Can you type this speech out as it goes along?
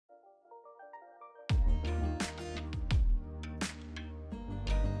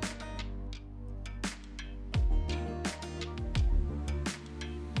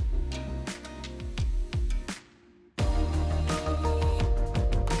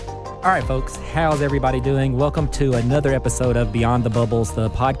All right, folks, how's everybody doing? Welcome to another episode of Beyond the Bubbles,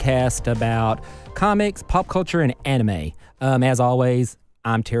 the podcast about comics, pop culture, and anime. As always,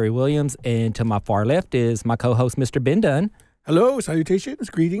 I'm Terry Williams, and to my far left is my co-host, Mr. Ben Dunn. Hello,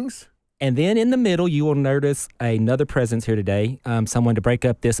 salutations, greetings. And then in the middle, you will notice another presence here today, someone to break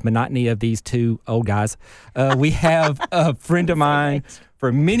up this monotony of these two old guys. We have a friend of mine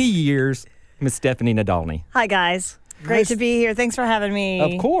for many years, Miss Stephanie Nadolny. Hi, guys. Great to be here. Thanks for having me.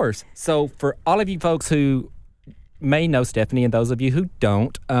 Of course. So for all of you folks who may know Stephanie and those of you who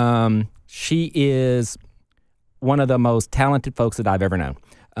don't, she is one of the most talented folks that I've ever known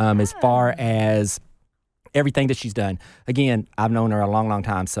as far as everything that she's done. Again, I've known her a long, long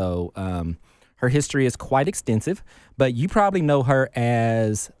time, so her history is quite extensive, but you probably know her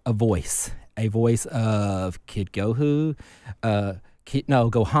as a voice of Kid Gohan,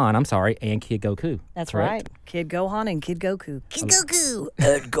 I'm sorry, and Kid Goku. That's correct? right. Kid Gohan and Kid Goku. Kid Goku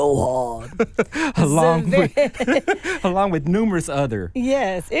And Gohan. along with numerous other.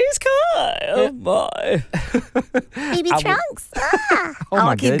 Yes, it's Kai. Oh, my. Baby Trunks.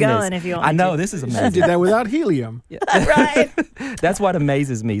 I'll keep going if you want I know, to. this is She amazing. did that without helium. Right. That's what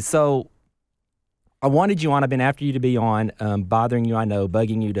amazes me. So I wanted you on. I've been after you to be on, bothering you, I know,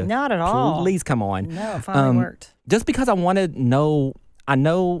 bugging you to Not at all. please come on. No, it finally worked. Just because I want to know, I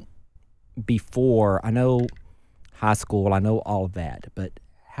know high school, I know all of that, but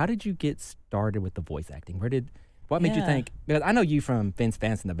how did you get started with the voice acting? What made you think? Because I know you from Vince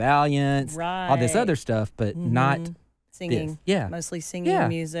Vance and the Valiants, all this other stuff, but not singing. this. Yeah. Mostly singing,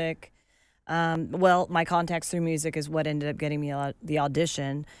 music. Well, my contacts through music is what ended up getting me the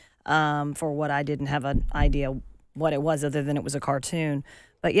audition for what I didn't have an idea what it was other than it was a cartoon.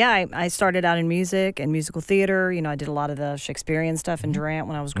 But yeah, I started out in music and musical theater. You know, I did a lot of the Shakespearean stuff in Durant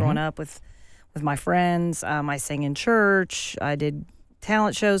when I was growing up with my friends. I sang in church. I did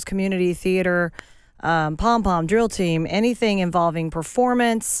talent shows, community theater, pom-pom, drill team, anything involving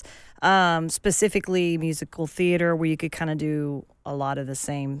performance, specifically musical theater, where you could kind of do a lot of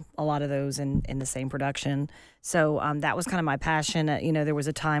those in the same production. So that was kind of my passion. You know, there was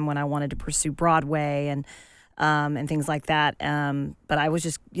a time when I wanted to pursue Broadway and things like that. But I was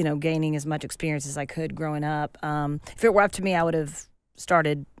just, gaining as much experience as I could growing up. If it were up to me, I would have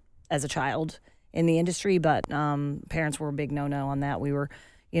started as a child in the industry, but parents were a big no-no on that. We were,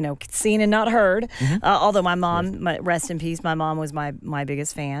 seen and not heard. Although my mom, rest in peace, my mom was my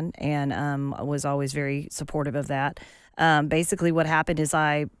biggest fan and was always very supportive of that. Basically what happened is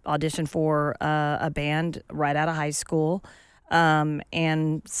I auditioned for a band right out of high school,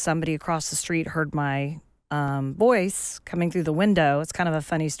 and somebody across the street heard my voice coming through the window. It's kind of a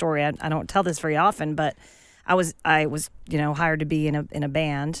funny story. I don't tell this very often, but I was hired to be in a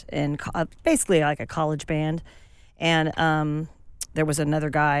band, basically like a college band, and there was another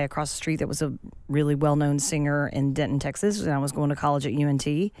guy across the street that was a really well-known singer in Denton, Texas, and I was going to college at UNT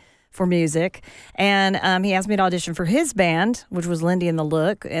for music, and he asked me to audition for his band, which was Lindy and the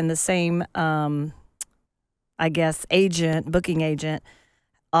Look, and the same, booking agent,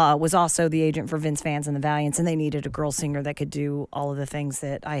 was also the agent for Vince Vance and the Valiants, and they needed a girl singer that could do all of the things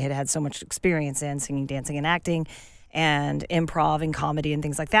that I had so much experience in, singing, dancing, and acting, and improv and comedy and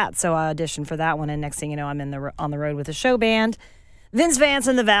things like that. So I auditioned for that one, and next thing you know, I'm on the road with a show band. Vince Vance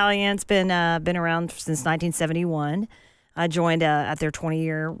and the Valiants been around since 1971. I joined at their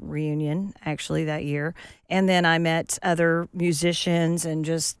 20-year reunion, actually, that year. And then I met other musicians and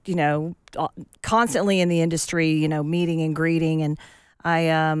just, constantly in the industry, meeting and greeting. And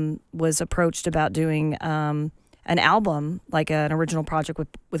I was approached about doing an album, like an original project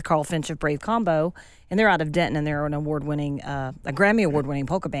with Carl Finch of Brave Combo. And they're out of Denton, and they're an award-winning, a Grammy award-winning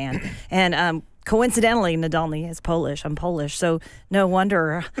polka band. And coincidentally, Nadolny is Polish. I'm Polish, so no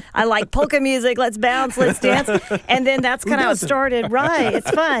wonder I like polka music. Let's bounce, let's dance. And then that's kind of how it started. Right, it's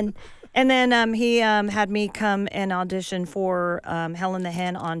fun. And then he had me come and audition for Helen the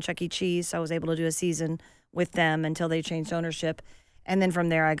Hen on Chuck E. Cheese. So I was able to do a season with them until they changed ownership. And then from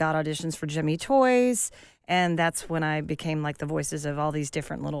there, I got auditions for Jimmy Toys. And that's when I became like the voices of all these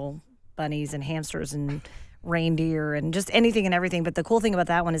different little bunnies and hamsters and reindeer and just anything and everything. But the cool thing about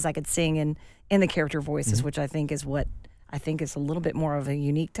that one is I could sing in the character voices, which I think is a little bit more of a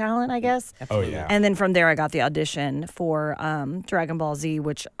unique talent, I guess. Oh, yeah. And then from there, I got the audition for Dragonball Z,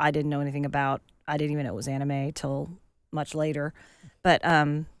 which I didn't know anything about. I didn't even know it was anime till much later. But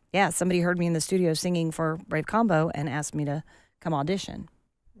somebody heard me in the studio singing for Brave Combo and asked me to come audition.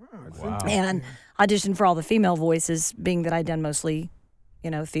 Wow. And auditioned for all the female voices, being that I'd done mostly,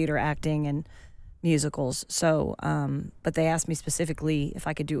 theater acting and musicals. So, but they asked me specifically if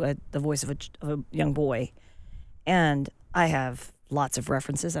I could do the voice of a young boy. And I have lots of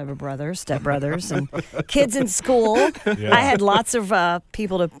references. I have a brother, stepbrothers, and kids in school. Yeah. I had lots of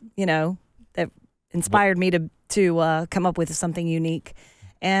people to, that inspired me to come up with something unique.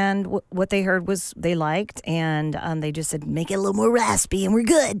 And what they heard was they liked, and they just said, make it a little more raspy, and we're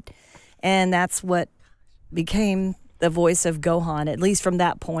good. And that's what became the voice of Gohan, at least from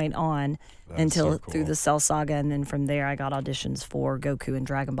that point on. That's until so cool. Through the Cell Saga, and then from there I got auditions for Goku and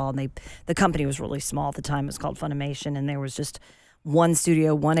Dragon Ball. And the company was really small at the time. It was called Funimation, and there was just one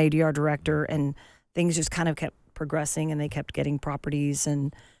studio, one ADR director, and things just kind of kept progressing, and they kept getting properties.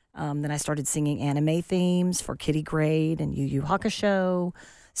 And then I started singing anime themes for Kitty Grade and Yu Yu Hakusho.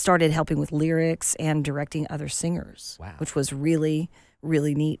 Started helping with lyrics and directing other singers, which was really,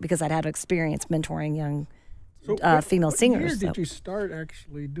 really neat because I'd had experience mentoring young female singers. What year did you start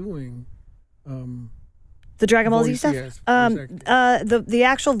actually doing? The Dragon Ball Z stuff? Yes, the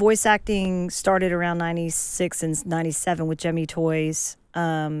actual voice acting started around 96 and 97 with Jemmy Toys,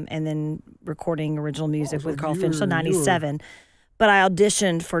 and then recording original music with Carl Finch, so 97. But I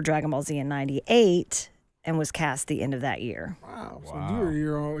auditioned for Dragon Ball Z in 98 and was cast the end of that year. Wow. So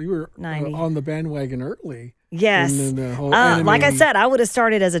you were on the bandwagon early. Yes. Like I said, I would have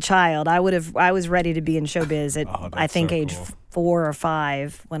started as a child. I was ready to be in showbiz at I think age 4 or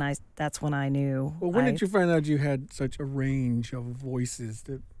 5 that's when I knew. Well, when did you find out you had such a range of voices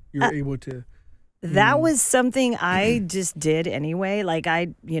that you were able to? That was something I just did anyway. Like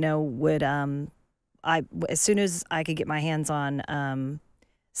I would as soon as I could get my hands on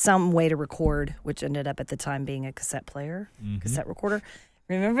some way to record, which ended up at the time being a cassette player, cassette recorder.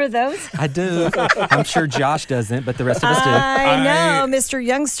 Remember those? I do. I'm sure Josh doesn't, but the rest of us do. I know, Mr.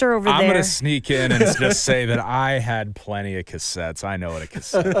 Youngster over there. I'm going to sneak in and just say that I had plenty of cassettes. I know what a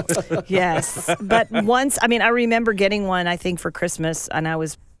cassette is. Yes. But once, I remember getting one, I think, for Christmas, and I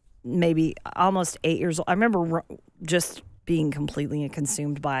was maybe almost 8 years old. I remember just being completely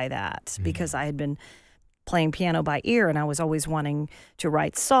consumed by that because I had been playing piano by ear, and I was always wanting to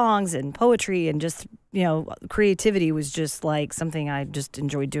write songs and poetry, and just, creativity was just like something I just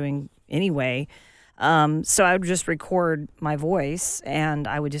enjoyed doing anyway. So I would just record my voice, and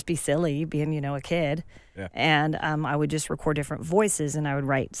I would just be silly being, a kid. Yeah. And I would just record different voices, and I would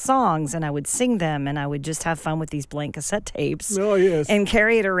write songs, and I would sing them, and I would just have fun with these blank cassette tapes. Oh, yes. And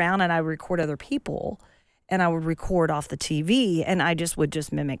carry it around, and I would record other people, and I would record off the TV, and I would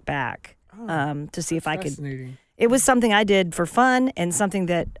just mimic back. To see if I could. It was something I did for fun, and something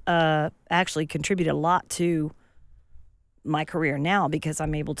that actually contributed a lot to my career now, because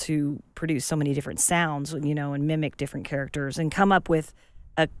I'm able to produce so many different sounds, and mimic different characters and come up with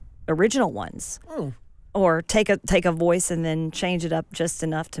original ones. Oh. Or take a voice and then change it up just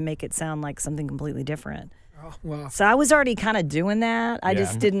enough to make it sound like something completely different. Oh, wow. So I was already kind of doing that. I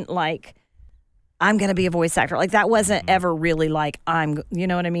just didn't I'm going to be a voice actor. Like, that wasn't ever really you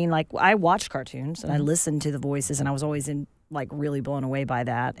know what I mean? Like, I watched cartoons and I listened to the voices, and I was always really blown away by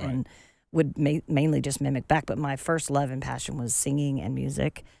that, and would mainly just mimic back. But my first love and passion was singing and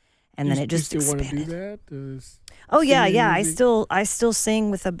music. And then it just expanded. You still want to do that? Oh yeah. I still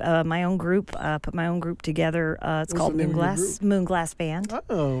sing with my own group. Put my own group together. It's called Moonglass Band.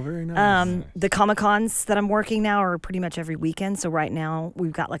 Oh, very nice. The Comic-Cons that I'm working now are pretty much every weekend. So right now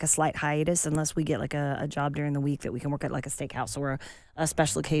we've got a slight hiatus, unless we get a job during the week that we can work at, a steakhouse or a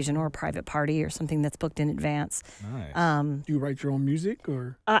special occasion or a private party or something that's booked in advance. Nice. Do you wite your own music,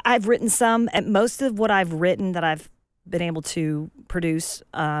 or? I've written some. And most of what I've written that I've been able to produce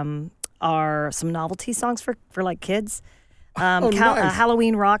are some novelty songs for kids. Nice.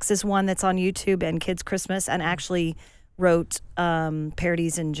 Halloween Rocks is one that's on YouTube, and Kids Christmas, and actually wrote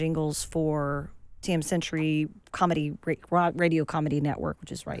parodies and jingles for TM Century Radio Comedy Network,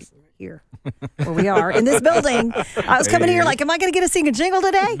 which is right here where we are in this building. I was coming here am I going to get to sing a jingle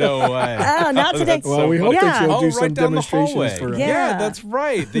today? No way. Not today. Well, we hope that you'll do some demonstrations for us. Yeah, that's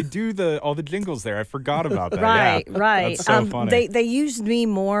right. They do all the jingles there. I forgot about that. Right. That's so funny. They used me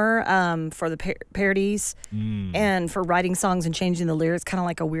more for the parodies and for writing songs and changing the lyrics, kind of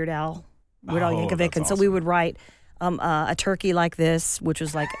like a Weird Al Yankovic. And so we would write a turkey like this, which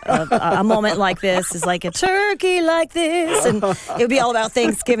was a moment like this is like a turkey like this, and it would be all about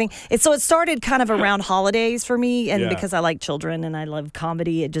Thanksgiving. So it started kind of around holidays for me, and because I like children and I love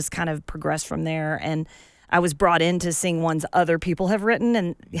comedy, it just kind of progressed from there. And I was brought in to sing ones other people have written,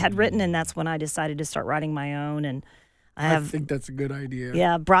 and that's when I decided to start writing my own. And I think that's a good idea.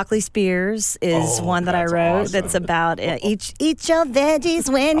 Yeah, Broccoli Spears is one that I wrote. Awesome. That's about eat your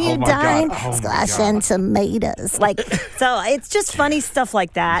veggies when you dine, squash and tomatoes. So it's just funny stuff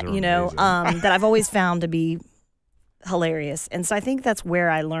like that, that I've always found to be hilarious. And so I think that's where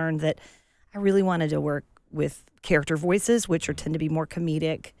I learned that I really wanted to work with character voices, which are tend to be more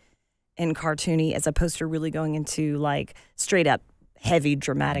comedic and cartoony, as opposed to really going into like straight up heavy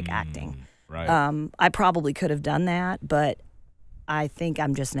dramatic acting. Right. I probably could have done that, but I think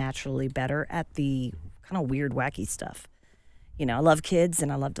I'm just naturally better at the kind of weird, wacky stuff. You know, I love kids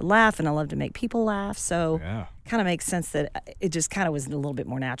and I love to laugh and I love to make people laugh. So kind of makes sense that it just kind of was a little bit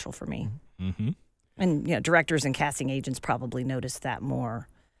more natural for me. Mm-hmm. And, you know, directors and casting agents probably noticed that more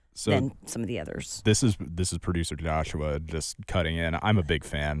than some of the others. This is producer Joshua just cutting in. I'm a big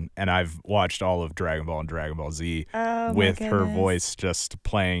fan, and I've watched all of Dragon Ball and Dragon Ball Z with her voice just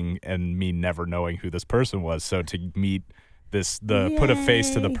playing and me never knowing who this person was. So to meet put a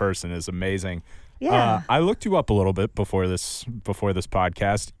face to the person is amazing. Yeah. I looked you up a little bit before this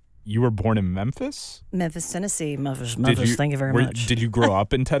podcast. You were born in Memphis? Memphis, Tennessee. Memphis, thank you very much. Did you grow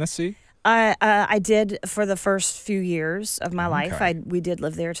up in Tennessee? I did for the first few years of my life. We did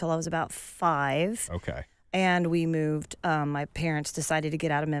live there till I was about 5. Okay. And we moved. My parents decided to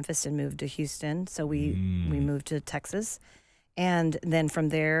get out of Memphis and move to Houston, so we moved to Texas. And then from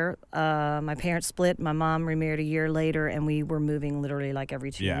there, my parents split. My mom remarried a year later, and we were moving literally like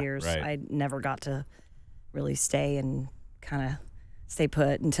every 2 years. Right. I never got to really stay and kind of stay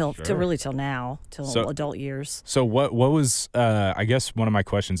put until now, till adult years. So what was I guess one of my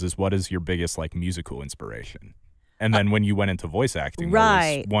questions is, what is your biggest like musical inspiration? And then when you went into voice acting, what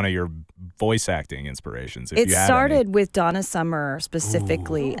was one of your voice acting inspirations? It started with Donna Summer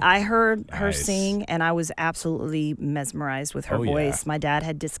specifically. I heard her sing, and I was absolutely mesmerized with her voice. My dad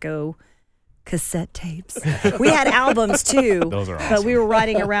had disco cassette tapes. We had albums too. Those are awesome. But we were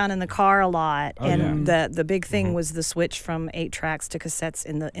riding around in the car a lot, and the big thing was the switch from 8 tracks to cassettes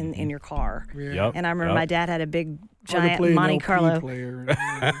in your car. Yep. And I remember my dad had a big Hard to giant play an Monte LP Carlo. player.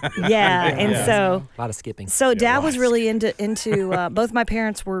 And so A lot of skipping. So Dad was really into both my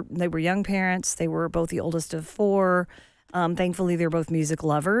parents were young parents. They were both the oldest of 4. Thankfully, they're both music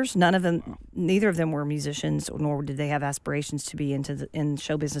lovers. Neither of them were musicians, nor did they have aspirations to be in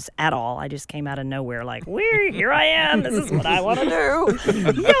show business at all. I just came out of nowhere, like, here I am. This is what I want to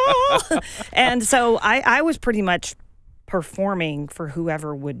do. Yeah. And so I was pretty much performing for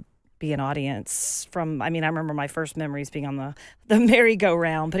whoever would be an audience. I remember my first memories being on the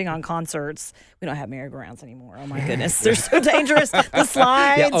merry-go-round, putting on concerts. We don't have merry-go-rounds anymore. Oh my goodness, they're so dangerous. The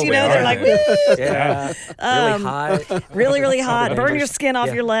slides, they're like, woo! Yeah, really hot. Really hot. Burn your skin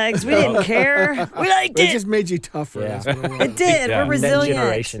off your legs. We didn't care. We liked It it. just made you tougher. That's what it was. It did. Yeah. We're resilient.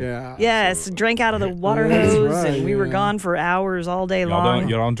 Generation. Yeah. Yes, drank out of the water That's hose, right, and we were yeah. gone for hours all day long.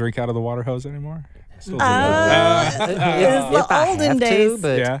 You don't drink out of the water hose anymore? It's the olden days.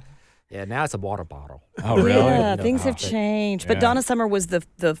 But yeah, now it's a water bottle. Oh, really? Yeah, things have changed. But Yeah. Donna Summer was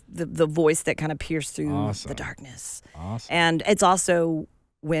the voice that kind of pierced through Awesome. the darkness. Awesome. And it's also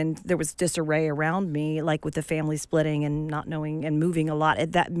when there was disarray around me, like with the family splitting and not knowing and moving a lot,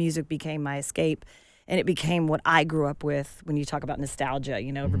 that music became my escape. And it became what I grew up with. When you talk about nostalgia,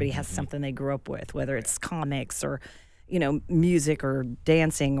 everybody has something they grew up with, whether it's comics or, music or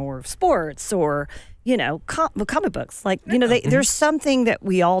dancing or sports or, comic books. Like, there's something that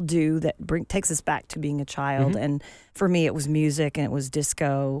we all do that takes us back to being a child. And for me, it was music and it was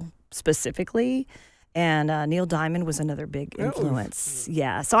disco specifically. And Neil Diamond was another big influence.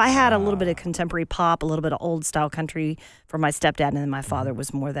 Yeah. So I had a little bit of contemporary pop, a little bit of old style country from my stepdad. And then my father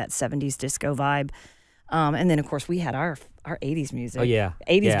was more that 70s disco vibe. And then, of course, we had our 80s music. Oh, yeah.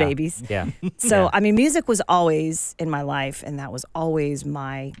 80s babies. Yeah. So, music was always in my life, and that was always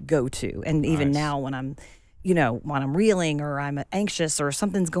my go-to. And even now when I'm, when I'm reeling or I'm anxious or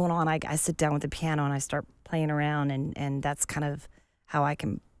something's going on, I sit down with the piano and I start playing around, and that's kind of how I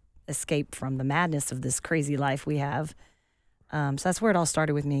can escape from the madness of this crazy life we have. So that's where it all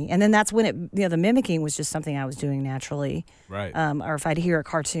started with me. And then that's when it, the mimicking was just something I was doing naturally. Right. Or if I'd hear a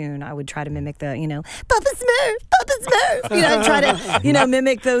cartoon, I would try to mimic the, Papa Smurf, Papa Smurf, try to,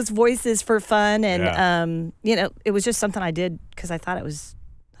 mimic those voices for fun. And, it was just something I did because I thought it was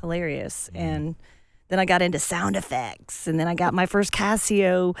hilarious. And then I got into sound effects, and then I got my first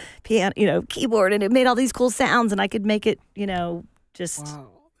Casio piano, keyboard, and it made all these cool sounds, and I could make it, just.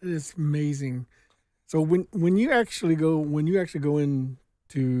 Wow, it is amazing. So when you actually go in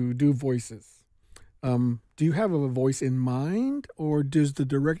to do voices, do you have a voice in mind, or does the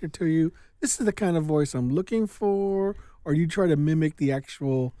director tell you this is the kind of voice I'm looking for, or do you try to mimic the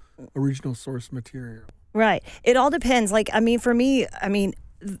actual original source material? Right. It all depends. Like, for me,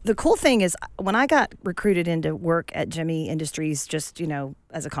 the cool thing is when I got recruited into work at Jimmy Industries, just,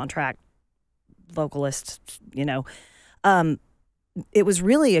 as a contract vocalist, it was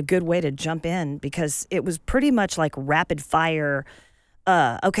really a good way to jump in because it was pretty much like rapid fire.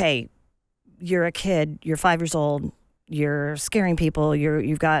 Okay, you're a kid, you're 5 years old, you're scaring people,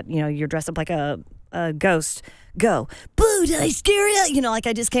 you've got, you're dressed up like a ghost. Go, boo, did I scare you? Like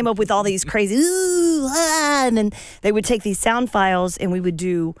I just came up with all these crazy, ooh, ah, and then they would take these sound files and we would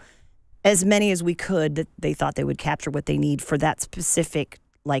do as many as we could that they thought they would capture what they need for that specific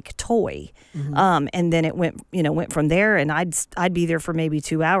like toy. And then it went from there, and I'd be there for maybe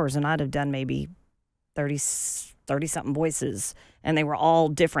 2 hours, and I'd have done maybe 30 something voices, and they were all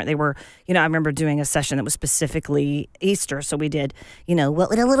different. They were, I remember doing a session that was specifically Easter, so we did, what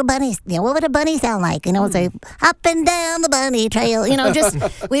would a little bunny, what would a bunny sound like? Say up and down the bunny trail,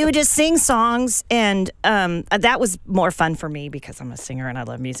 we would just sing songs, and that was more fun for me because I'm a singer and I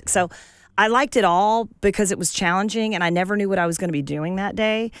love music. So I liked it all because it was challenging, and I never knew what I was going to be doing that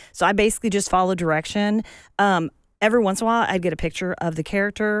day. So I basically just followed direction. Every once in a while, I'd get a picture of the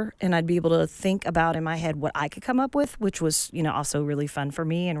character, and I'd be able to think about in my head what I could come up with, which was, also really fun for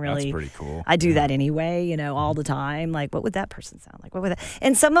me, and really, that's pretty cool. I do that anyway, all the time. Like, what would that person sound like? What would that?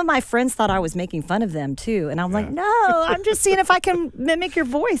 And some of my friends thought I was making fun of them too, and I'm like, no, I'm just seeing if I can mimic your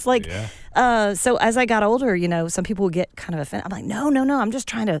voice. Like, so as I got older, some people would get kind of offended. I'm like, no,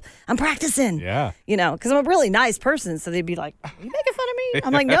 I'm practicing. Yeah. Because I'm a really nice person, so they'd be like, are you making fun of me?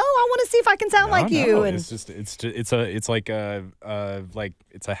 I'm like, no, I want to see if I can sound like you. And it's like a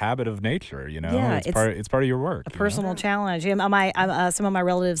habit of nature, Yeah, it's part of your work. A personal challenge. Some of my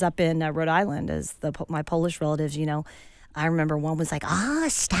relatives up in Rhode Island, my Polish relatives, I remember one was like,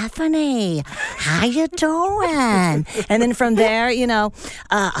 Stephanie, how you doing? And then from there, yeah.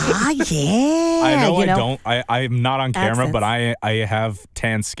 I'm not on camera, accents. but I have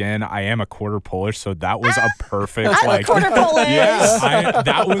tan skin. I am a quarter Polish, so that was a perfect, I'm a quarter Polish. Yeah,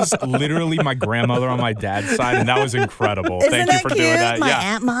 that was literally my grandmother on my dad's side, and that was incredible. Thank you for doing that. My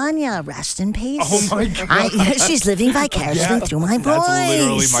Yeah. Aunt Manya, rest in peace. Oh my God. She's living vicariously through my voice. That's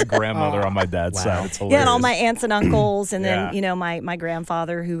literally my grandmother on my dad's side. It's hilarious. Yeah, and all my aunts and uncles, and then Yeah. my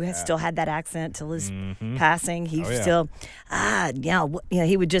grandfather who has still had that accent till his passing. He still,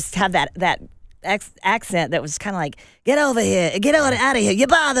 he would just have that accent that was kind of like, get over here, get out of here, you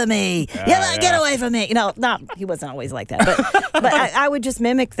bother me, get away from me. He wasn't always like that, but I would just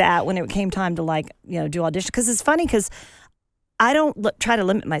mimic that when it came time to do audition, because it's funny because I don't try to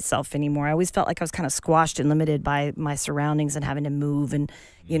limit myself anymore. I always felt like I was kind of squashed and limited by my surroundings and having to move, and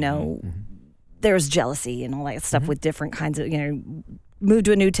there's jealousy and all that stuff with different kinds of, move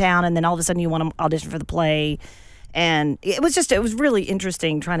to a new town and then all of a sudden you want to audition for the play. And it was really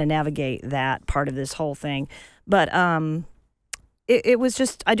interesting trying to navigate that part of this whole thing. But it was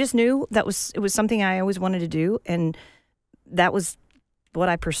just, I just knew it was something I always wanted to do. And that was what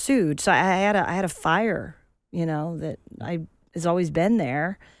I pursued. So I had a fire, that has always been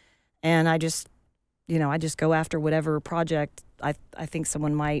there. And I just go after whatever project I think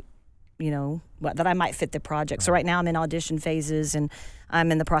someone might, that I might fit the project. So right now I'm in audition phases, and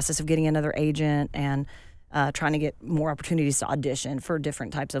I'm in the process of getting another agent and trying to get more opportunities to audition for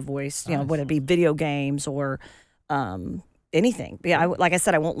different types of voice, whether it be video games or anything. But yeah, like I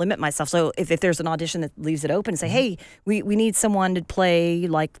said, I won't limit myself. So if there's an audition that leaves it open and say, hey, we need someone to play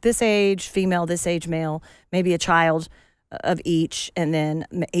like this age female, this age male, maybe a child of each, and then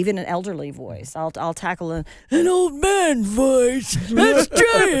even an elderly voice. I'll tackle an old man voice. Let's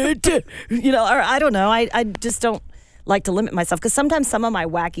try it. Or I don't know. I just don't like to limit myself, because sometimes some of my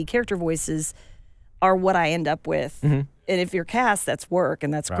wacky character voices are what I end up with. And if you're cast, that's work,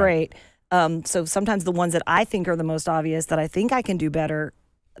 and that's great. So sometimes the ones that I think are the most obvious, that I think I can do better,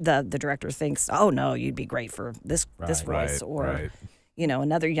 the director thinks, oh no, you'd be great for this voice, or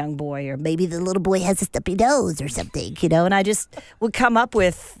another young boy, or Maybe the little boy has a stumpy nose or something, and I just would come up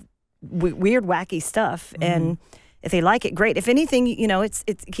with weird, wacky stuff. And if they like it, great. If anything,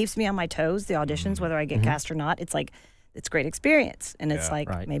 it keeps me on my toes, the auditions, whether I get cast or not. It's like, it's great experience. And it's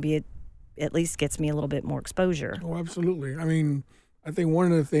maybe it at least gets me a little bit more exposure. Oh, absolutely. I mean, I think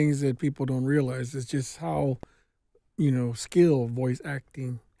one of the things that people don't realize is just how, skilled voice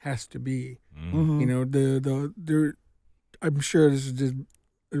acting has to be. I'm sure this is just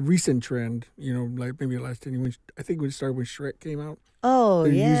a recent trend, like maybe the last 10 years. I think it started when Shrek came out. Oh,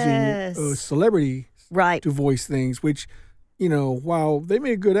 They're yes. using celebrities to voice things, which, while they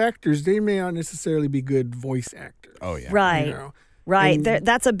may be good actors, they may not necessarily be good voice actors. Oh, yeah. Right. Right.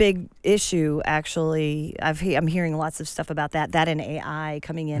 That's a big issue, actually. I'm hearing lots of stuff about that and AI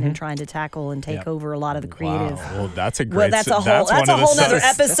coming in and trying to tackle and take over a lot of the creative. Wow. Well, that's a great. That's a whole nother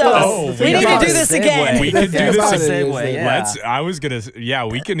episode. We need to do this again. We could do this again.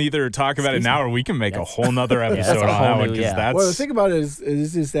 We can either talk about it now, or we can make a whole nother episode on that one, because that's. Well, the thing about it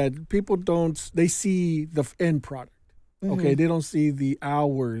is that people they see the end product. Okay, they don't see the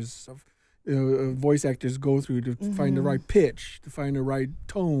hours of voice actors go through to find the right pitch, to find the right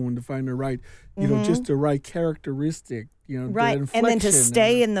tone, to find the right, just the right characteristic. Right, and then to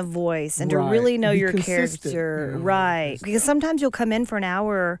stay in the voice and to really know your character, right? Because sometimes you'll come in for an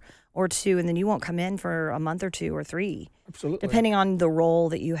hour or two, and then you won't come in for a month or 2 or 3, absolutely, depending on the role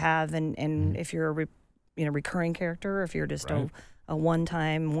that you have, and if you're a recurring character, or if you're just a one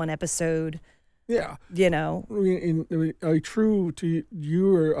episode. Yeah, true to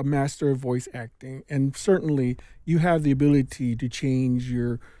you are a master of voice acting, and certainly you have the ability to change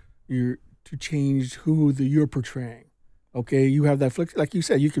who you're portraying. Okay, you have that flex. Like you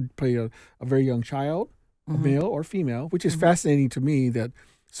said, you could play a very young child, a male or female, which is fascinating to me that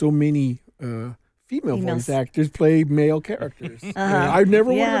so many female voice actors play male characters. I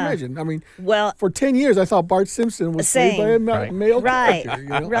never would have imagined. I mean, for 10 years, I thought Bart Simpson was played by a male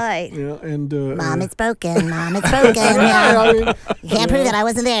character. Right. And Mom, it's spoken. Mom, it's spoken. I mean, you can't prove that I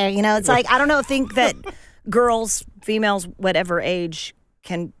wasn't there. It's like, I don't think that girls, females, whatever age,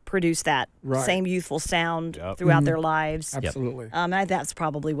 can produce that same youthful sound throughout their lives. Absolutely. That's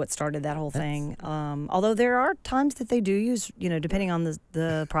probably what started that whole thing. Although there are times that they do use, depending on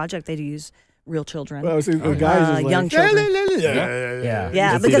the project, they do use real children. Well, see, the guys is young children.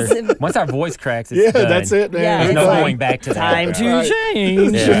 Yeah, because once our voice cracks, it's done. That's it, man. There's no going back to that. Time to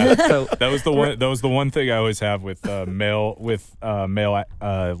change. So that was the one thing I always have with male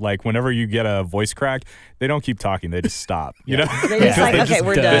like whenever you get a voice crack, they don't keep talking, they just stop. You know, they just like, okay,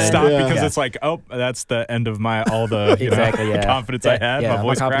 we're done. They stop because it's like, oh, that's the end of all the confidence I had. My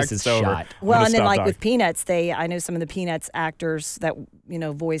voice cracked, it's over. Shot. Well, and then like with Peanuts, I know some of the Peanuts actors that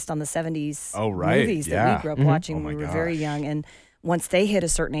voiced on the 70s movies that we grew up watching when we were very young, and once they hit a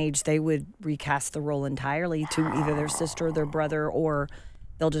certain age, they would recast the role entirely to either their sister or their brother, or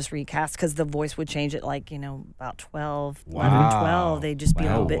they'll just recast because the voice would change at about 12, 11, 12. They'd just be a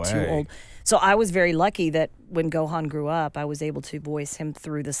little bit too old. So I was very lucky that when Gohan grew up, I was able to voice him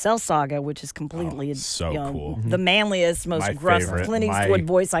through the Cell Saga, which is completely cool. The manliest, most gruff Clint Eastwood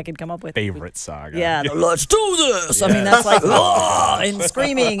voice I could come up with. Favorite saga. Yeah, let's do this. I mean, that's like and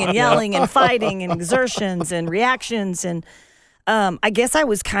screaming and yelling and fighting and exertions and reactions. And I guess I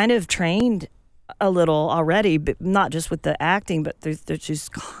was kind of trained a little already, but not just with the acting, but they're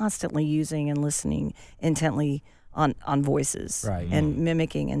just constantly using and listening intently on voices, and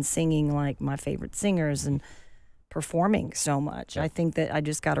mimicking and singing like my favorite singers and performing so much. I think that I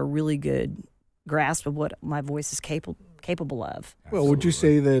just got a really good grasp of what my voice is capable of. Well, would you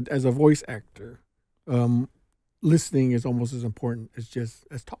say that as a voice actor, listening is almost as important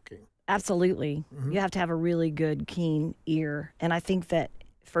as talking? Absolutely. You have to have a really good, keen ear. And I think that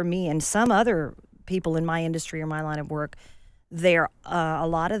for me and some other people in my industry or my line of work, a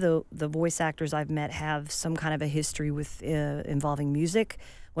lot of the voice actors I've met have some kind of a history with involving music,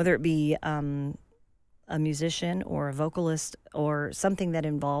 whether it be a musician or a vocalist or something that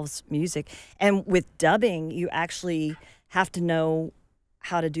involves music. And with dubbing, you actually have to know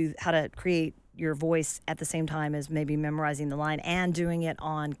how to create your voice at the same time as maybe memorizing the line and doing it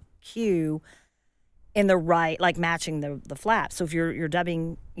on cue in the right, like matching the flaps. So if you're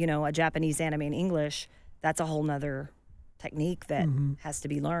dubbing, a Japanese anime in English, that's a whole nother technique that has to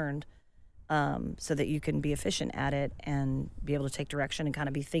be learned, so that you can be efficient at it and be able to take direction and kind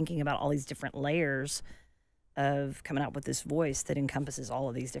of be thinking about all these different layers of coming out with this voice that encompasses all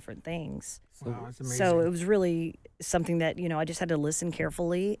of these different things. Wow, that's amazing. So it was really something that, I just had to listen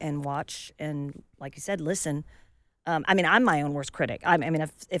carefully and watch and, like you said, listen. I mean, I'm my own worst critic. I mean,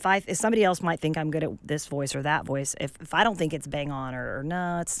 if somebody else might think I'm good at this voice or that voice, if I don't think it's bang on or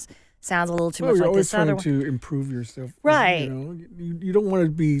no, it's sounds a little too much like this other one. You're always trying to improve yourself. Right. You don't want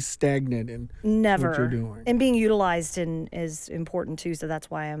to be stagnant in what you're doing. And being utilized is important too. So that's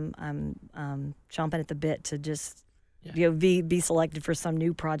why I'm chomping at the bit to just be selected for some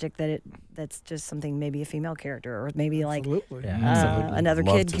new project that's just something, maybe a female character or maybe like another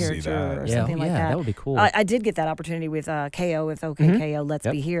kid character or something like that. Yeah, that would be cool. I did get that opportunity with KO with KO Let's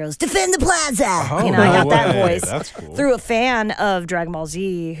Be Heroes. Defend the Plaza. Oh, I got that voice That's cool. through a fan of Dragonball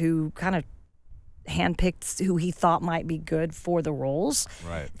Z who kind of handpicked who he thought might be good for the roles.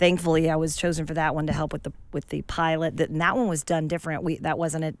 Right. Thankfully, I was chosen for that one to help with the pilot. And that one was done different. That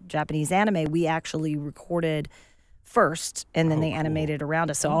wasn't a Japanese anime. We actually recorded first, and then they animated around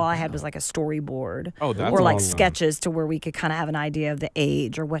us. So all I had was like a storyboard, or like sketches to where we could kind of have an idea of the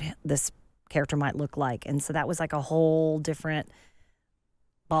age or what this character might look like. And so that was like a whole different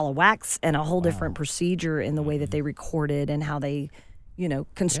ball of wax and a whole different procedure in the way that they recorded and how they,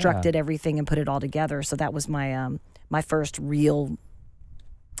 constructed everything and put it all together. So that was my my first real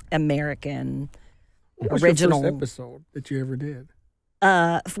American what was original your first episode that you ever did.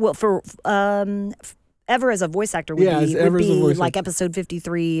 Well, for ever as a voice actor would be like episode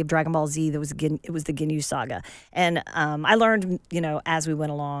 53 of Dragon Ball Z. It was the Ginyu Saga, and I learned, as we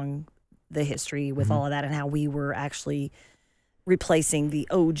went along, the history with all of that and how we were actually replacing the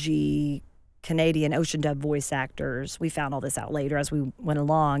OG Canadian ocean dub voice actors. We found all this out later as we went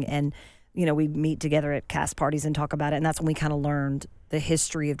along, and we meet together at cast parties and talk about it, and that's when we kind of learned the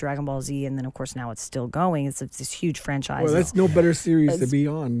history of Dragon Ball Z, and then of course now it's still going. It's this huge franchise. Well, that's no better series to be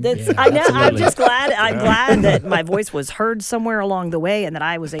on. I know. Absolutely. I'm just glad. I'm glad that my voice was heard somewhere along the way, and that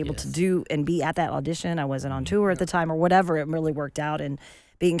I was able to do and be at that audition. I wasn't on tour at the time or whatever. It really worked out, and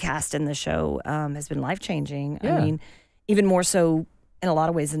being cast in the show has been life changing. Yeah. I mean, even more so in a lot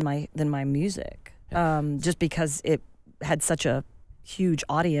of ways than my music, just because it had such a huge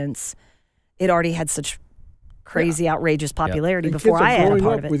audience. It already had such crazy, outrageous popularity before I had a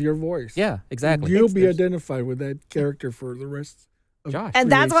part of it. With your voice. Yeah, exactly. You'll be identified with that character for the rest of Josh.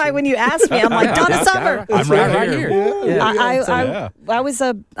 And that's why when you asked me, I'm like, Donna Summer. I'm right here. I was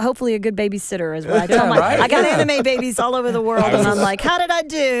hopefully a good babysitter is what I tell I got anime babies all over the world, and I'm like, how did I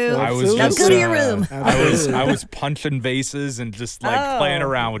do? Now go to your room. I was punching vases and just playing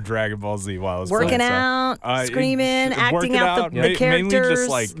around with Dragon Ball Z while I was working playing, out, screaming, acting out the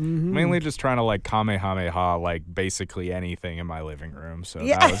characters. Mainly just trying to Kamehameha basically anything in my living room. So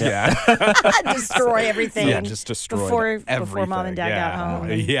that was, destroy everything. Yeah, just destroy before mom and dad got home.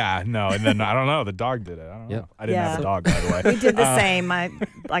 And then I don't know. The dog did it. I don't know. I didn't have a dog, by the way. We did the same.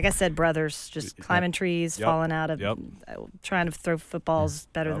 Like I said, brothers just climbing trees, falling out of, trying to throw footballs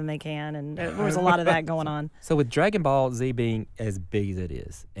better than they can, and there was a lot of that going on. So with Dragon Ball Z being as big as it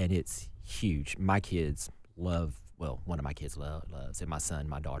is, and it's huge, my kids love. Well, one of my kids loves, and my son,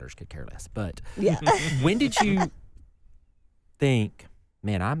 my daughters could care less. But when did you think,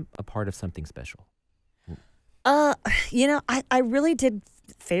 man, I'm a part of something special? I really did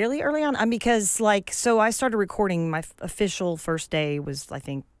fairly early on. Because so I started recording. My official first day was, I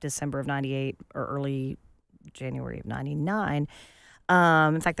think, December of '98 or early January of '99.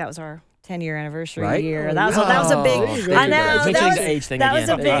 In fact, that was our 10-year anniversary year. That was a big. I know that was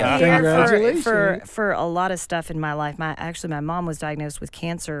a big year for a lot of stuff in my life. My mom was diagnosed with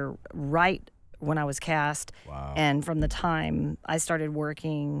cancer right when I was cast. Wow. And from the time I started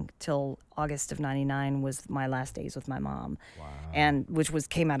working till August of '99 was my last days with my mom. Wow. And which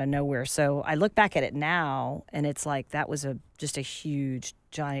came out of nowhere. So I look back at it now, and it's like that was just a huge,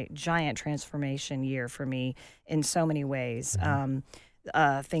 giant transformation year for me in so many ways.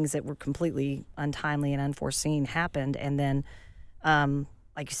 Things that were completely untimely and unforeseen happened, and then,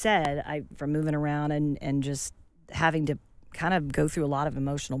 like you said, from moving around and just having to kind of go through a lot of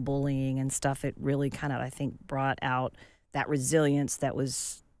emotional bullying and stuff, it really kind of, I think, brought out that resilience that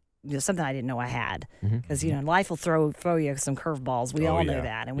was something I didn't know I had. Because life will throw you some curveballs. We all know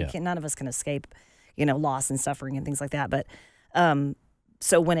that, and none of us can escape, loss and suffering and things like that. But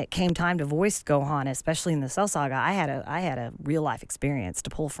so when it came time to voice Gohan, especially in the Cell Saga, I had a real life experience to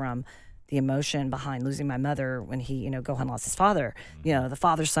pull from. The emotion behind losing my mother when Gohan lost his father, the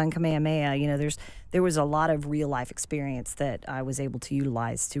father-son Kamehameha, there was a lot of real life experience that I was able to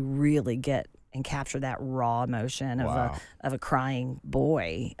utilize to really get and capture that raw emotion of a crying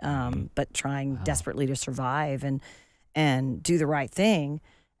boy, but trying desperately to survive and do the right thing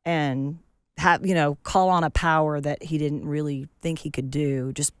and have, call on a power that he didn't really think he could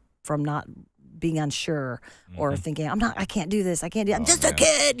do just from not being unsure or thinking, I can't do this. I can't do it. I'm just a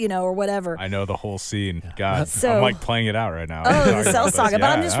kid, or whatever. I know the whole scene. God, I'm playing it out right now. The Cell Saga. But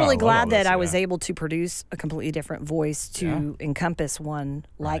I'm just really glad that I was able to produce a completely different voice to encompass one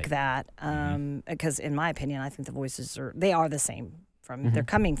like that. Because in my opinion, I think the voices they are the same. They're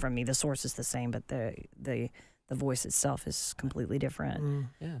coming from me. The source is the same, but the voice itself is completely different.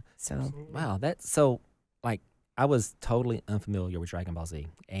 Yeah. So wow, I was totally unfamiliar with Dragon Ball Z,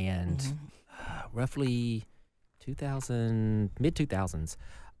 and roughly mid 2000s,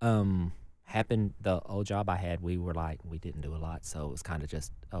 happened. The old job I had, we didn't do a lot, so it was kind of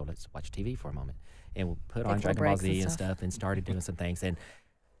just, let's watch TV for a moment, and we put on Dragon Ball Z and stuff, and started doing some things, and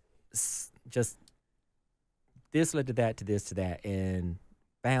just this led to that, to this, to that, and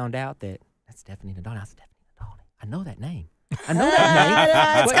found out that that's Stephanie Nadolny. I was Stephanie Nadolny. I know that name. I know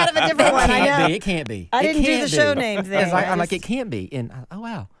that name. It's kind of a different one. It can't be. I didn't do the show name thing. I'm like, it can't be. And oh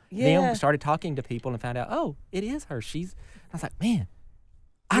wow. Then we started talking to people and found out, it is her. I was like, man,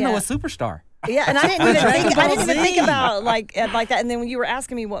 I know a superstar. Yeah, and I didn't even think about like that. And then when you were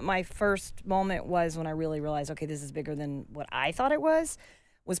asking me what my first moment was when I really realized, okay, this is bigger than what I thought it was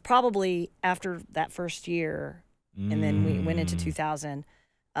probably after that first year, and then we went into 2000.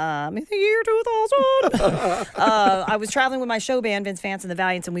 in the year 2000. I was traveling with my show band, Vince Vance and the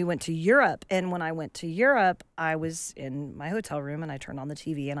Valiants, and we went to Europe. And when I went to Europe, I was in my hotel room, and I turned on the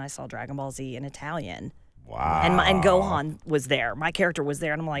TV, and I saw Dragon Ball Z in Italian. Wow. And Gohan was there. My character was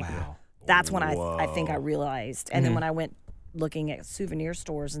there, and I'm like, that's when I think I realized. And then when I went looking at souvenir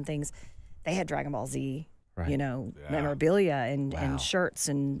stores and things, they had Dragon Ball Z, memorabilia and shirts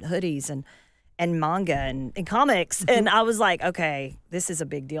and hoodies and manga and comics. And I was like, okay, this is a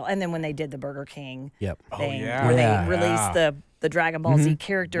big deal. And then when they did the Burger King thing, where they released the Dragon Ball Z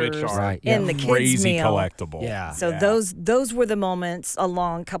characters in the kids' crazy meal. collectible. Yeah. So those were the moments,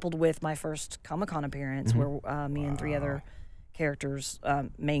 coupled with my first Comic-Con appearance, where me and 3 other characters,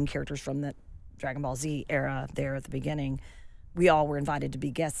 main characters from the Dragon Ball Z era there at the beginning, we all were invited to be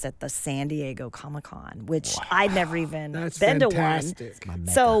guests at the San Diego Comic-Con, which I'd never even been fantastic. to one.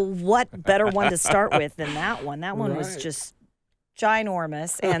 So what better one to start with than that one? That one was just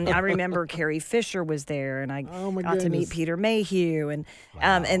ginormous. And I remember Carrie Fisher was there, and I got to meet Peter Mayhew. And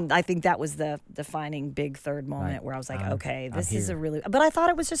and I think that was the defining big third moment where I was like, okay, this is a really... But I thought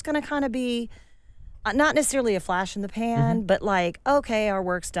it was just going to kind of be... not necessarily a flash in the pan, but like, okay, our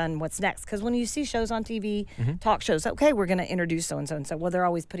work's done. What's next? Because when you see shows on TV, talk shows, okay, we're going to introduce so-and-so and so. Well, they're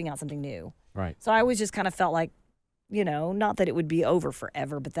always putting out something new. Right. So I always just kind of felt like, not that it would be over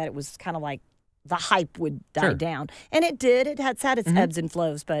forever, but that it was kind of like the hype would die down. And it did. It had its ebbs and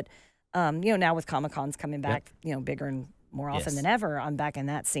flows. But, now with Comic-Cons coming back, bigger and more often than ever, I'm back in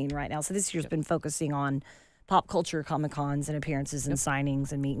that scene right now. So this year's been focusing on pop culture Comic-Cons and appearances and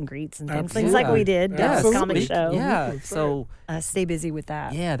signings and meet and greets and things like we did at this comic show. Yeah, so stay busy with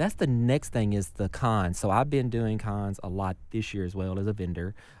that. Yeah, that's the next thing is the cons. So I've been doing cons a lot this year as well as a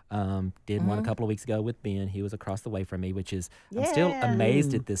vendor. Did one a couple of weeks ago with Ben. He was across the way from me, which is I'm still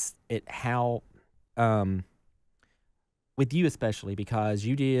amazed at how with you especially, because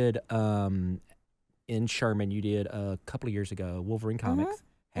you did in Sherman, you did a couple of years ago Wolverine Comics.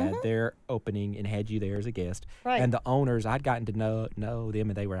 Had their opening and had you there as a guest. Right. And the owners, I'd gotten to know them,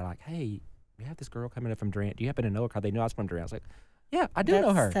 and they were like, hey, we have this girl coming up from Durant. Do you happen to know her? Because they knew I was from Durant. I was like, yeah, I do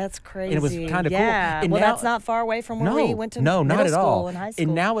know her. That's crazy. And it was kind of cool. And well, now, that's not far away from where we went to middle not at school all. and high school.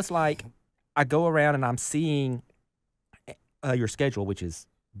 And now it's like I go around and I'm seeing your schedule, which is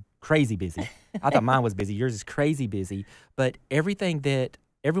crazy busy. I thought mine was busy. Yours is crazy busy. But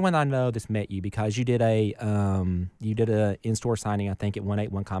everyone I know that's met you, because you did a in-store signing, I think, at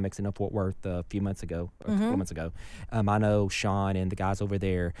 181 Comics in Fort Worth a few months ago, a couple of months ago. I know Sean and the guys over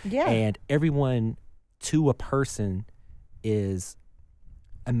there. Yeah. And everyone, to a person, is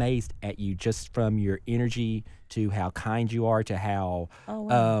amazed at you, just from your energy to how kind you are to how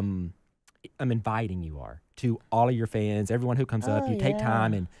inviting you are to all of your fans, everyone who comes up. You take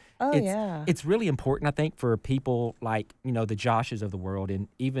time, and it's really important, I think, for people like, the Joshes of the world, and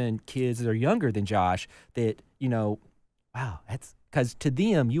even kids that are younger than Josh, that, wow, that's because to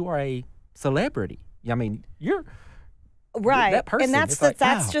them, you are a celebrity. I mean, you're that person. And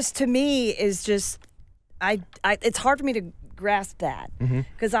that's just, to me, is just, it's hard for me to grasp that,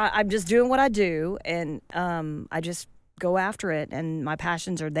 because I'm just doing what I do, and I just go after it, and my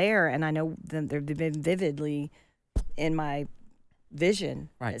passions are there, and I know them, they've been vividly in my vision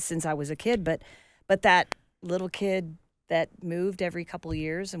since I was a kid. But that little kid that moved every couple of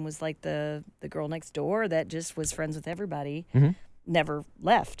years and was like the girl next door that just was friends with everybody, never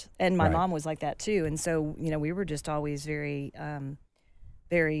left. And my mom was like that too. And so, we were just always very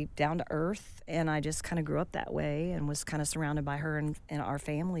very down to earth, and I just kind of grew up that way and was kind of surrounded by her and our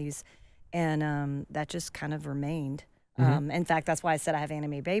families, and that just kind of remained. In fact, that's why I said I have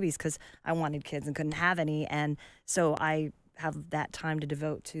anime babies, because I wanted kids and couldn't have any, and so I have that time to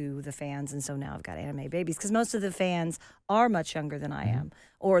devote to the fans, and so now I've got anime babies, because most of the fans are much younger than I am,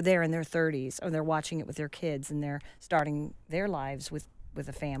 or they're in their 30s, or they're watching it with their kids, and they're starting their lives with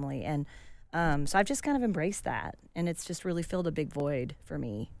a family, and so I've just kind of embraced that, and it's just really filled a big void for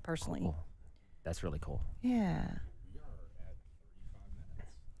me personally. Cool. That's really cool. Yeah.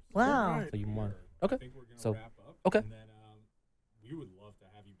 Wow. So you want? Okay. I think we're gonna So wrap up. okay. And then we would love to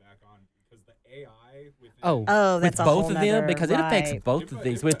have you back on, because the AI within Oh, that's with a both whole of them, nother- because it affects right. both of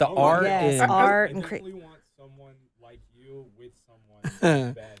these with the art yes, and art I and definitely want someone like you with someone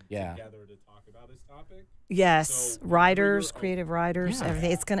like Ben Yeah. together to talk about this topic. Yes, So whenever writers, you're creative writers, Yeah.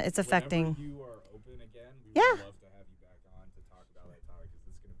 everything. It's affecting. Whenever you are open again, we Yeah. would love to have you back on to talk about that topic, because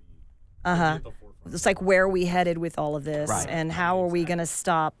it's going to be at the forefront. It's like, where are we headed with all of this, Right. and how are we going to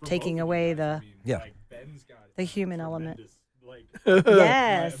stop For taking both of away you guys, the? Yeah. like, Ben's got The human element. tremendous, like,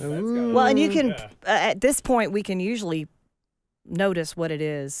 Yes. Ben's got Well, and you can yeah. at this point we can usually notice what it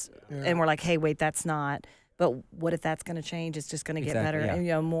is, Yeah. and we're like, hey, wait, that's not. But what if that's going to change? It's just going to get Exactly, better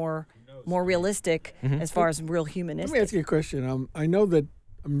yeah. and more realistic as far as real Let humanistic. me ask you a question. I know that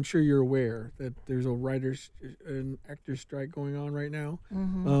I'm sure you're aware that there's a writers and actors strike going on right now.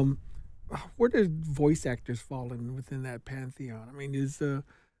 Where do voice actors fall in within that pantheon? I mean,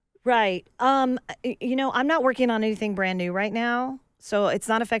 Right. I'm not working on anything brand new right now, so it's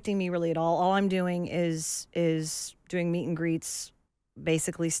not affecting me really at all. All I'm doing is doing meet and greets,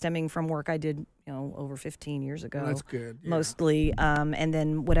 basically stemming from work I did, over 15 years ago. that's good. Yeah. Mostly, and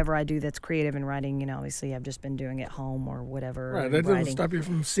then whatever I do that's creative in writing, obviously I've just been doing at home or whatever. Right, that doesn't stop you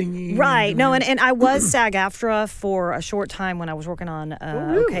from singing. Right. No, and I was SAG-AFTRA for a short time when I was working on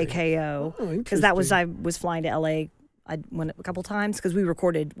really? OKKO, because I was flying to LA. I went a couple times because we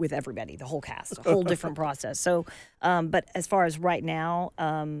recorded with everybody, the whole cast, a whole different process. So, but as far as right now,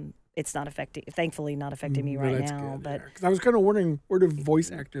 it's not thankfully not affecting me right now. Good, but 'cause I was kind of wondering, where do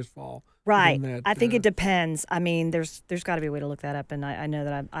voice actors fall? right, within that, I think it depends. I mean, there's got to be a way to look that up, and I know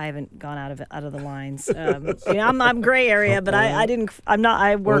that I haven't gone out of the lines. I'm gray area, but I didn't. I'm not.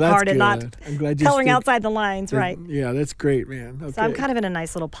 I work hard at not I'm glad you coloring stick- outside the lines. Right. Yeah, that's great, man. Okay. So I'm kind of in a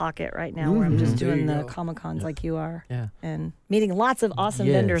nice little pocket right now where I'm just There doing you the go. Comic-Cons like you are. Yeah. And meeting lots of awesome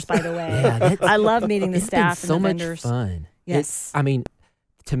Yes. vendors, by the way. Yeah, that's- I love meeting the It's staff been so and the much vendors. fun. Yes. I mean,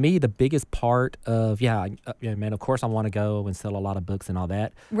 to me, the biggest part of man. Of course, I want to go and sell a lot of books and all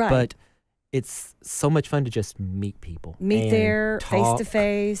that. Right. But it's so much fun to just meet people, Meet and there, talk,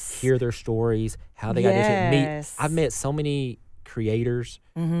 face-to-face. hear their stories, how they got into it. Yes. I've met so many creators,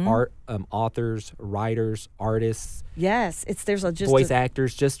 art, authors, writers, artists, Yes. There's voice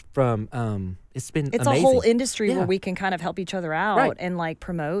actors, just from it's been It's amazing. a whole industry Yeah. where we can kind of help each other out Right. and like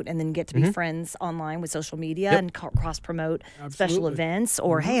promote and then get to be friends online with social media and cross promote special Absolutely. events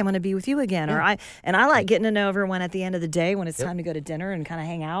or hey, I'm going to be with you again or I like getting to know everyone at the end of the day when it's time to go to dinner and kind of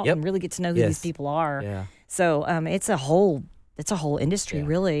hang out and really get to know who these Yes. people are. Yeah. So it's a whole industry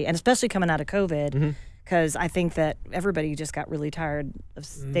really, and especially coming out of COVID. Because I think that everybody just got really tired of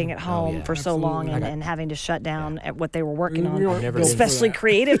staying at home for so long and having to shut down at what they were working on, never been- especially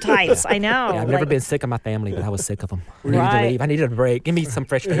creative types. I know. Yeah, I've never been sick of my family, but I was sick of them. I needed Right. to leave. I needed a break. Give me some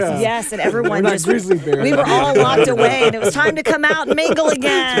fresh faces. Yes, and everyone We're not just grizzly bears. we were all locked away, and it was time to come out and mingle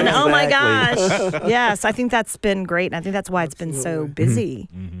again. Oh my gosh! Yes, I think that's been great, and I think that's why it's been so busy.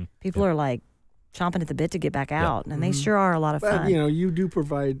 People are like chomping at the bit to get back out, and they sure are a lot of But fun. you do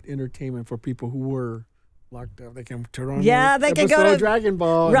provide entertainment for people who were locked up. They can turn on. Yeah, they can go to Dragon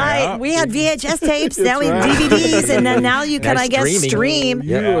Ball. Right, we had VHS tapes, now we have right. DVDs, and then now you can, Now I guess, streaming. stream.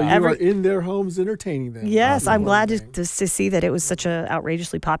 You are Every- in their homes entertaining them. Yes, That's I'm the glad one to, thing. to see that it was such a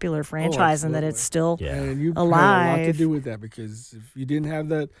outrageously popular franchise and that it's still And you had a lot to alive. do with that because if you didn't have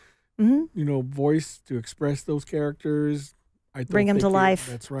that, voice to express those characters, I don't Bring 'em to think life.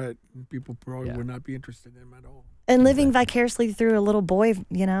 That's right. People probably would not be interested in them at all. and living vicariously through a little boy,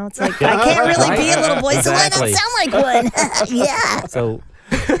 it's like I can't really be a little boy, so why not Exactly. sound like one? Yeah. So,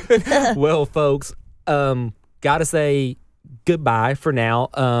 well, folks, gotta say goodbye for now.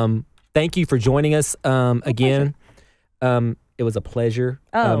 Thank you for joining us again. It was a pleasure.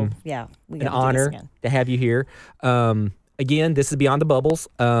 Yeah, we An gotta do this honor again. to have you here. Again, this is Beyond the Bubbles.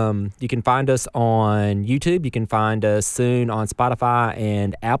 You can find us on YouTube. You can find us soon on Spotify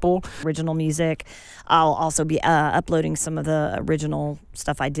and Apple. Original music. I'll also be uploading some of the original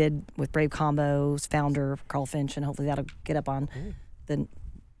stuff I did with Brave Combo's founder, Carl Finch, and hopefully that'll get up on the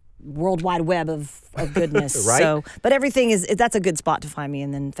World Wide Web of goodness. Right. So, but everything that's a good spot to find me,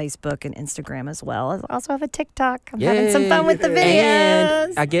 and then Facebook and Instagram as well. I also have a TikTok. I'm having some fun with the videos.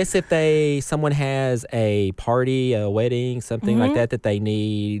 And I guess if someone has a party, a wedding, something like that they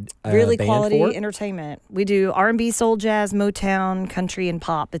need a Really band quality for. entertainment. We do R&B, soul, jazz, Motown, country, and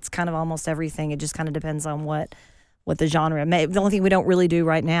pop. It's kind of almost everything. It just kind of depends on what the genre. The only thing we don't really do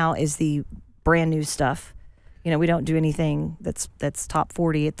right now is the brand new stuff. We don't do anything that's top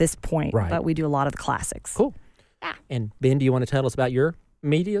 40 at this point, Right. but we do a lot of the classics. Cool. And Ben, do you want to tell us about your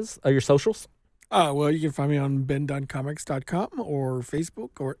medias or your socials? Well, you can find me on bendunncomics.com or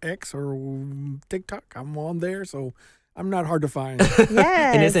Facebook or X or TikTok. I'm on there, so I'm not hard to find.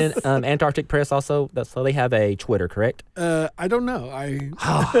 Yes. And isn't Antarctic Press also? So they have a Twitter, correct? I don't know.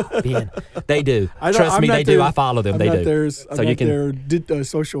 Ben, they do. I'm Trust me, not they do. their- I follow them. I'm They not do. I'm So you not can- their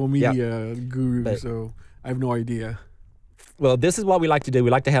social media guru, But- so I have no idea. Well, this is what we like to do.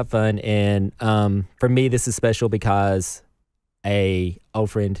 We like to have fun, and for me, this is special because a old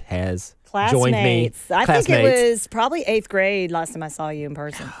friend has joined me. Classmates. I think it was probably 8th grade last time I saw you in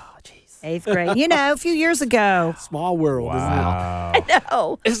person. Oh, jeez. 8th grade. A few years ago. Small world,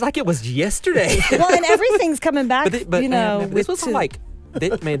 No. It's like it was yesterday. Well, and everything's coming back, but with this was like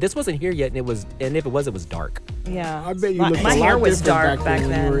Man, this wasn't here yet, and if it was dark. Yeah. I bet you my, looked my a lot hair was different dark back when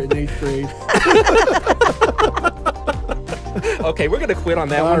then. you were in 8th grade. Okay, we're gonna quit on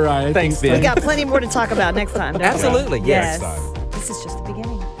that All one. right. Thanks, Ben. We got plenty more to talk about next time. don't we? Absolutely, yes. This is just the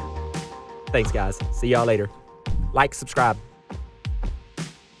beginning. Thanks, guys. See y'all later. Like, subscribe.